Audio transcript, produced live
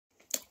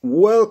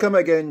Welcome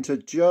again to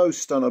Joe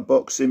Stunner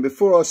Boxing.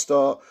 Before I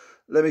start,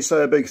 let me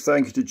say a big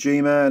thank you to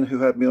G-Man, who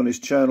had me on his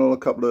channel a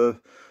couple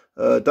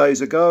of days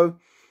ago.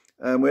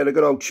 And we had a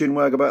good old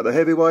chinwag about the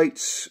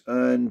heavyweights,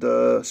 and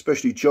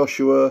especially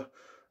Joshua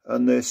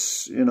and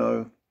this,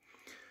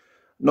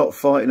 not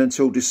fighting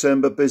until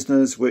December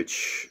business,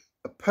 which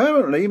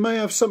apparently may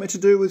have something to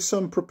do with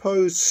some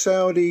proposed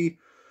Saudi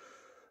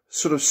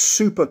sort of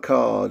super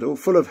card, or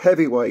full of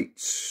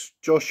heavyweights.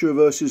 Joshua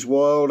versus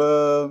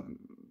Wilder,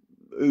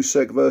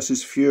 Usyk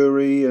versus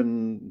Fury,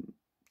 and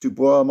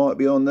Dubois might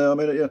be on there. I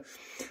mean,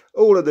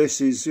 all of this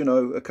is,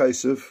 a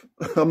case of,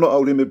 I'm not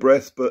holding my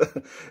breath, but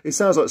it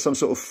sounds like some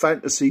sort of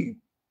fantasy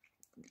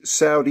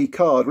Saudi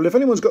card. Well, if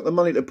anyone's got the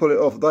money to pull it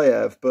off, they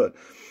have. But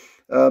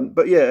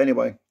yeah,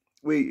 anyway,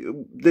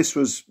 this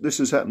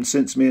has happened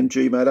since me and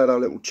G-Man had our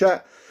little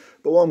chat.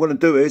 But what I'm going to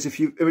do is, if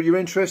you're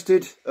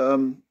interested,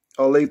 I'll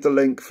leave the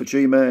link for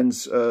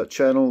G-Man's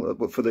channel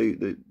for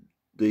the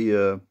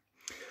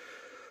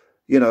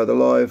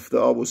live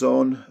that I was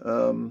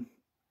on,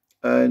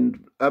 and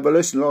have a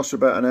listen. It lasts for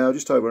about an hour,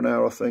 just over an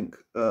hour, I think.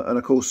 And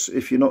of course,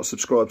 if you're not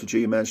subscribed to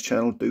G-Man's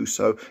channel, do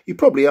so. You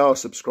probably are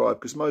subscribed,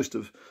 because most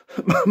of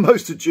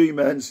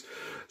G-Man's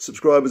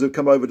subscribers have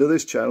come over to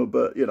this channel.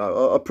 But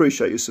I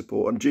appreciate your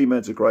support, and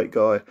G-Man's a great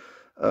guy,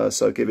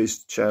 so give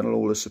his channel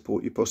all the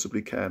support you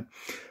possibly can.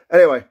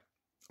 Anyway,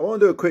 I want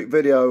to do a quick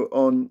video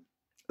on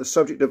the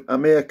subject of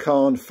AMIR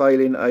KHAN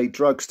failing a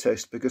drugs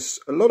test, because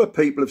a lot of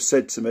people have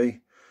said to me,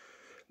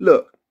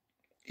 look,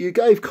 you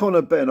gave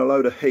CONOR BENN a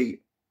load of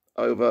heat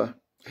over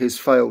his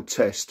failed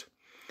test,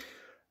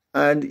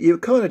 and you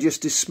kind of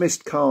just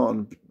dismissed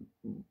Khan.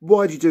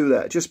 Why do you do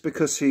that? Just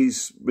because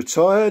he's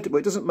retired? Well,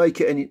 it doesn't make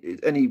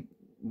it any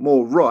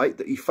more right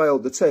that he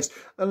failed the test.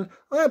 And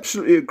I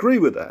absolutely agree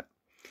with that.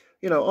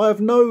 I have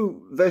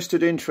no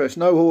vested interest,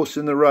 no horse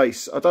in the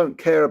race. I don't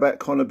care about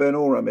CONOR BENN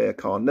or AMIR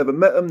KHAN. Never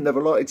met them,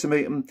 never likely to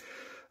meet them.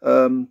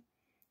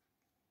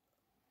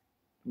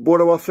 What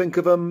do I think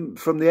of him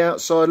from the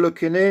outside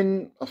looking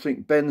in? I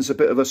think Ben's a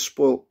bit of a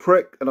spoilt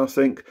prick, and I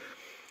think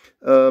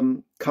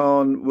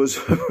Khan was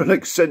an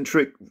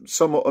eccentric,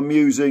 somewhat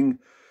amusing,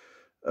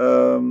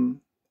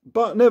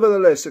 but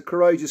nevertheless a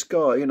courageous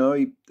guy.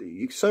 You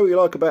say what you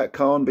like about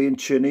Khan being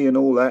chinny and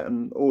all that,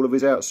 and all of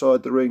his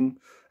outside the ring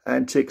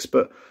antics,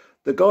 but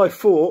the guy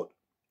fought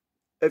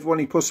everyone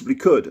he possibly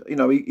could.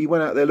 He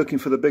went out there looking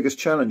for the biggest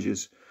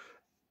challenges.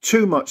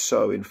 Too much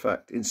so, in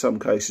fact, in some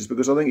cases,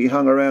 because I think he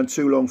hung around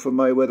too long for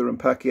Mayweather and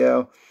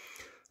Pacquiao,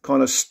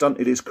 kind of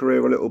stunted his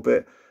career a little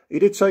bit. He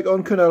did take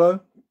on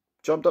Canelo,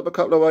 jumped up a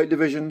couple of weight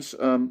divisions,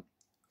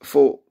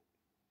 fought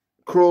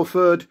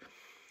Crawford.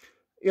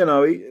 He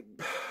was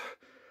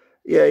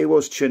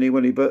chinny,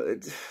 wasn't he?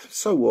 But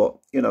so what?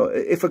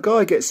 If a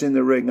guy gets in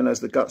the ring and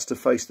has the guts to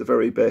face the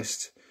very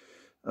best,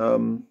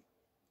 I've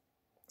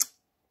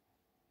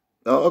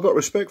got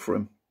respect for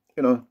him,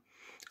 And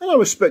I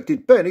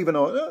respected Ben, even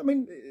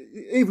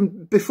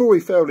before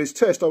he failed his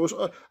test. I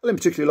didn't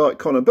particularly like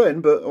CONOR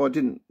BENN, but I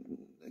didn't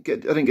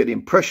get the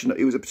impression that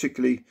he was a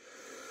particularly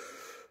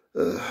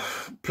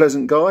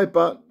pleasant guy.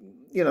 But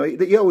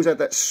he always had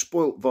that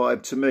spoilt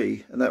vibe to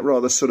me, and that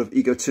rather sort of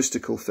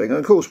egotistical thing. And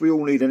of course, we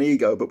all need an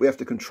ego, but we have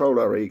to control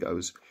our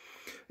egos.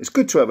 It's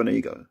good to have an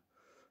ego,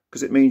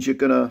 because it means you're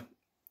gonna,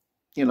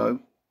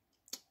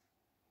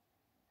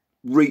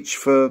 reach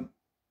for,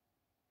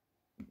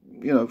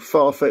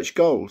 far-fetched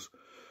goals.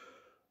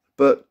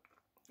 But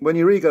when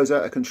your ego's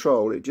out of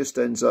control, it just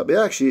ends up, it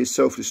actually is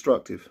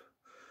self-destructive.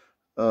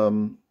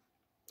 And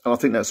I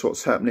think that's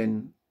what's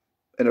happening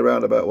in a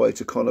roundabout way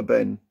to CONOR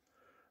BENN,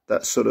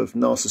 that sort of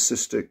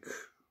narcissistic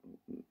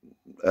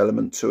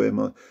element to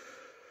him.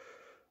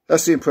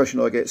 That's the impression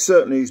I get.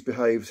 Certainly he's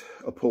behaved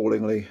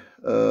appallingly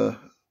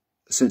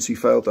since he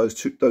failed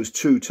those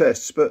two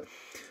tests. But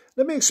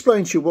let me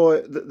explain to you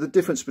why the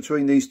difference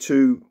between these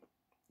two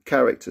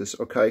characters,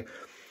 okay?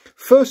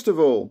 First of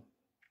all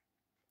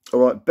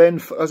right, Ben,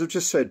 as I've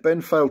just said,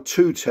 Ben failed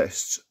 2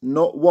 tests,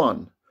 not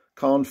 1.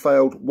 Khan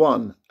failed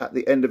 1 at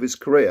the end of his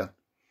career.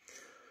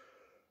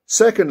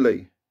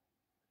 Secondly,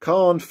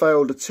 Khan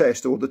failed a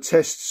test, or the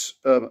test's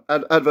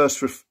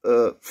adverse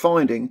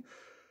finding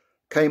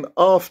came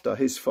after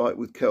his fight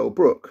with Kell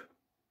Brook.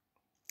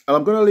 And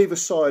I'm going to leave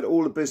aside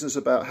all the business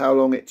about how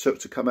long it took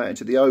to come out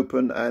into the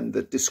open, and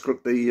the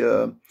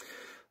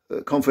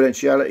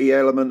confidentiality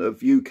element of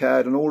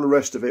UCAD and all the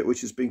rest of it,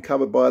 which has been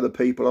covered by other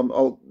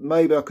people.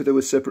 Maybe I could do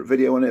a separate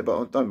video on it, but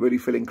I don't really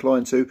feel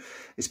inclined to.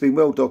 It's been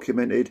well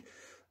documented,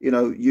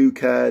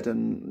 UCAD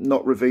and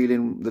not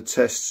revealing the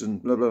tests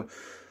and blah, blah.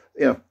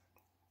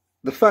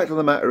 The fact of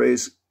the matter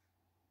is,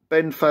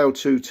 Ben failed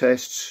 2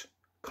 tests,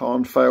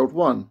 Khan failed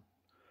 1.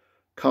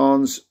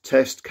 Khan's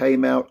test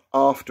came out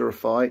after a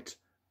fight.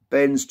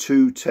 Ben's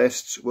 2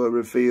 tests were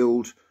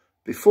revealed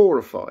before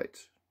a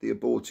fight, the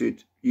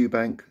aborted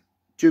Eubank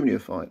Junior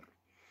fight.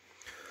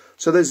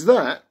 So there's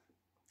that,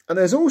 and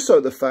there's also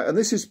the fact, and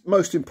this is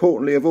most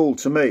importantly of all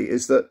to me,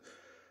 is that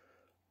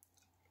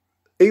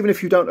even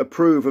if you don't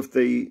approve of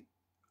the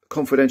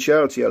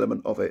confidentiality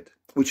element of it,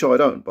 which I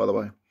don't, by the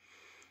way,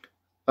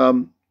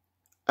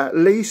 at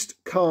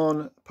least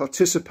Khan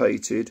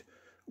participated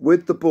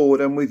with the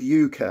board and with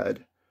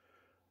UKAD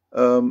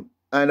and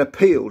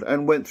appealed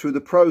and went through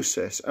the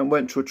process and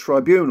went to a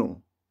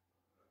tribunal.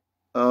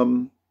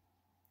 Ben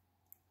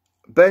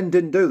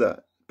didn't do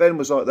that. Ben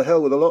was like, the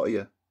hell with a lot of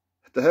you.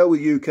 The hell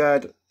with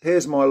UKAD.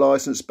 Here's my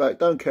licence back.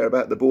 Don't care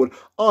about the board.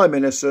 I'm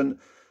innocent.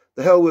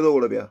 The hell with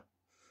all of you.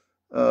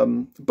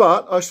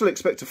 But I still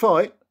expect to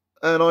fight,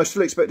 and I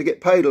still expect to get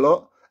paid a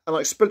lot, and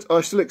I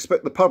still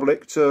expect the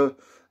public to,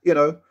 you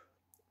know,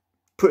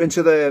 put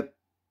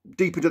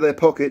deep into their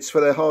pockets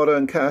for their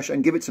hard-earned cash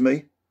and give it to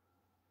me.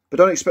 But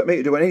don't expect me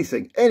to do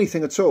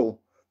anything at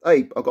all.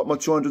 Hey, I've got my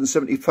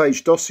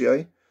 270-page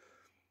dossier.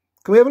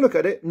 Can we have a look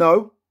at it?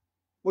 No.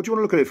 What do you want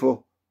to look at it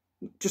for?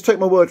 Just take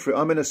my word for it.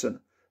 I'm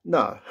innocent.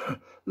 No,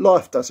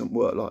 life doesn't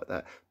work like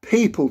that.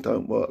 People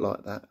don't work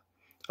like that.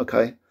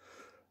 Okay.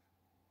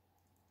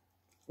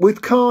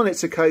 With Khan,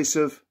 it's a case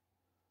of,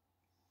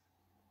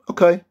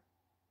 okay,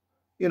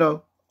 you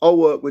know, I'll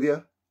work with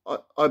you.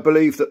 I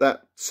believe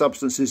that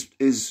substance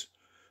is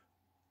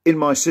in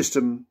my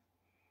system,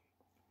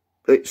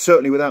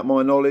 certainly without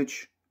my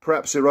knowledge,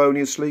 perhaps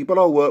erroneously, but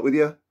I'll work with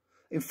you.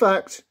 In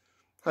fact,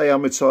 hey,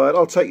 I'm retired.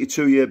 I'll take your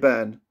 2-year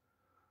ban,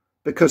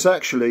 because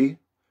actually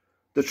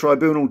the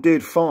tribunal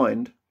did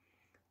find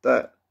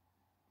that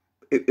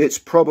it's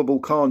probable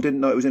Khan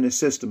didn't know it was in his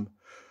system,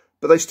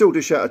 but they still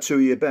dish out a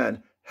 2-year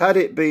ban. Had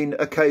it been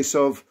a case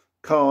of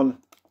Khan,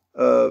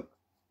 had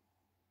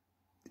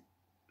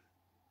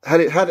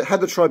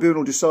the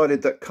tribunal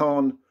decided that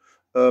Khan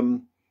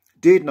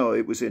did know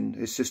it was in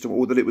his system,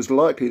 or that it was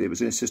likely that it was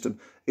in his system,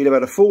 he'd have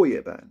had a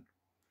 4-year ban.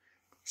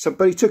 So,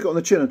 but he took it on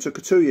the chin and took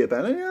a 2-year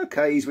ban. And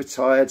okay, he's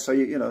retired, so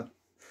you know,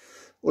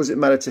 what does it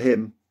matter to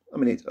him? I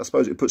mean, I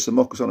suppose it puts the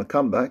mockers on a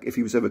comeback if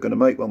he was ever going to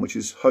make one, which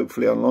is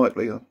hopefully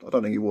unlikely. I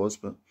don't think he was,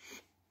 but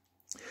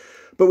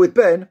with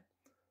Ben,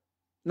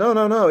 no,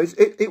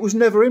 it was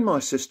never in my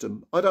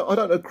system. I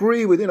don't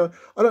agree with, you know,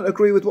 I don't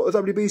agree with what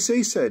the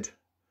WBC said.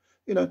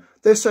 You know,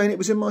 they're saying it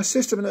was in my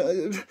system,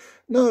 and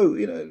no,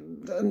 you know,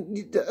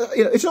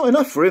 it's not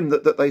enough for him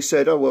that they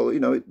said, oh well,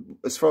 you know,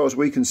 as far as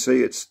we can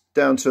see, it's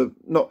down to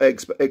not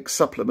eggs but egg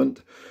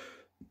supplement.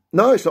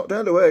 No, it's not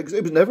down to eggs.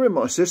 It was never in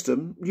my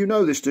system. You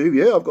know this, do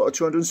you? Yeah, I've got a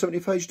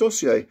 270-page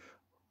dossier.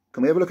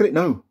 Can we have a look at it?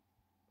 No,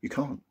 you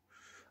can't.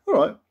 All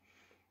right.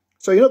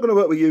 So you're not going to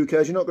work with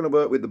UKAD. You're not going to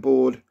work with the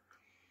board.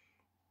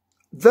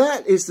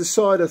 That is the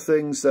side of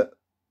things that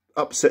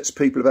upsets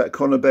people about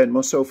Conor Benn,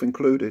 myself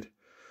included.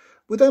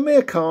 With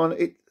AMIR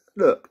KHAN,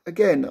 look,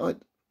 again,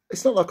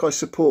 it's not like I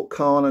support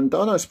Khan, and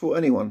I don't support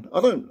anyone.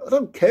 I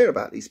don't care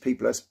about these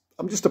people.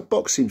 I'm just a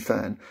boxing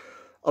fan.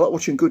 I like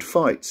watching good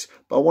fights,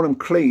 but I want them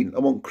clean. I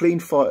want clean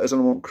fighters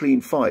and I want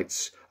clean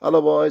fights.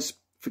 Otherwise,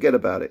 forget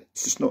about it.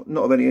 It's just not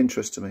of any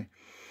interest to me.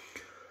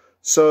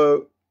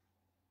 So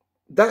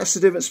that's the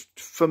difference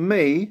for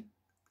me.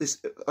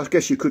 I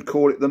guess you could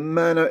call it the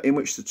manner in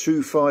which the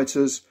two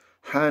fighters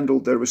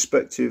handled their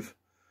respective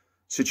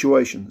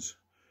situations.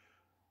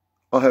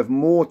 I have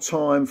more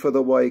time for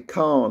the way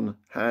Khan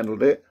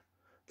handled it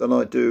than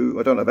I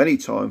don't have any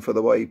time for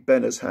the way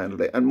Ben has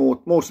handled it. And more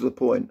to the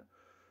point,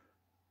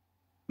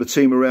 the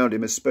team around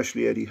him,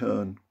 especially Eddie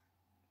Hearn.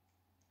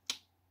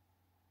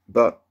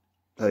 But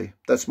hey,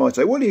 that's my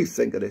take. What do you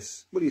think of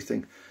this? What do you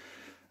think?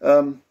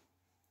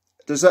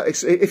 Does that,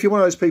 if you're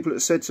one of those people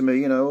that said to me,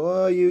 you know,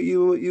 oh,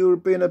 you're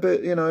being a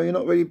bit, you know, you're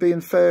not really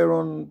being fair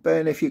on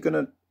Ben if you're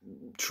going to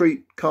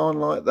treat Khan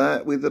like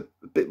that with a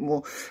bit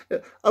more.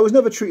 I was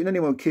never treating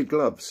anyone with kid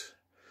gloves.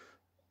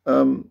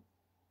 To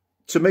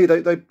me,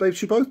 they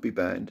should both be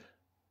banned.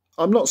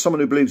 I'm not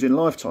someone who believes in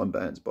lifetime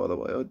bans, by the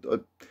way.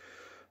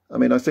 I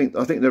mean, I think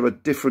there are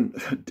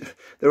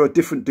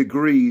different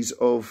degrees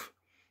of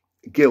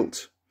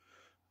guilt.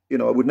 You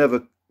know, I would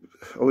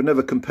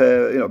never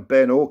compare, you know,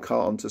 Ben or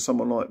Khan to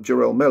someone like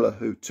Jarrell Miller,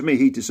 who, to me,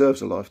 he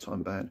deserves a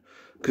lifetime ban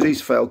because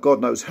he's failed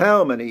God knows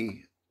how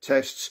many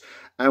tests,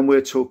 and we're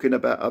talking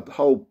about a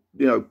whole,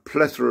 you know,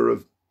 plethora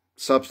of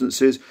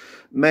substances,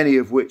 many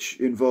of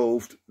which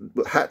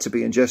had to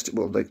be ingested.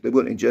 Well, they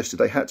weren't ingested;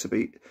 they had to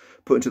be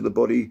put into the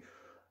body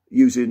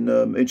using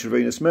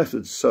intravenous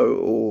methods,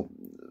 or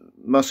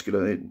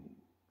muscular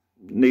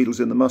needles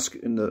in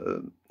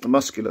the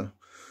muscular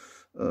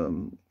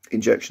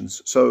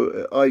injections.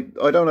 So I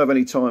don't have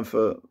any time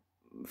for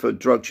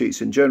drug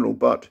cheats in general,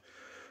 but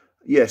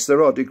yes,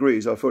 there are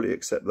degrees. I fully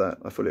accept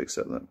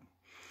that.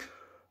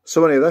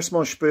 So anyway, that's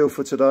my spiel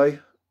for today.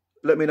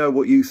 Let me know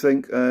what you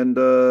think, and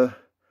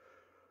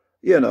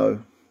you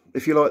know,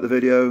 if you like the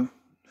video,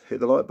 hit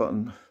the like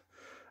button,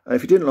 and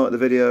if you didn't like the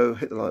video,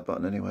 hit the like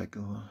button anyway.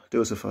 Go on,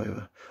 do us a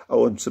favour.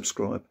 Oh, and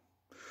subscribe.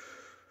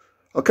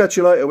 I'll catch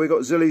you later. We've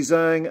got Zilly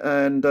Zhang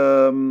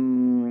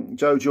and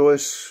Joe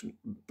Joyce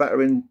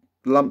battering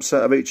lumps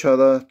out of each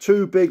other.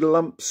 Two big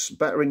lumps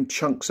battering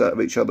chunks out of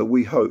each other,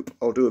 we hope.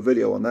 I'll do a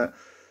video on that.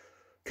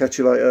 Catch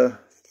you later.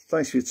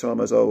 Thanks for your time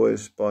as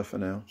always. Bye for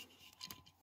now.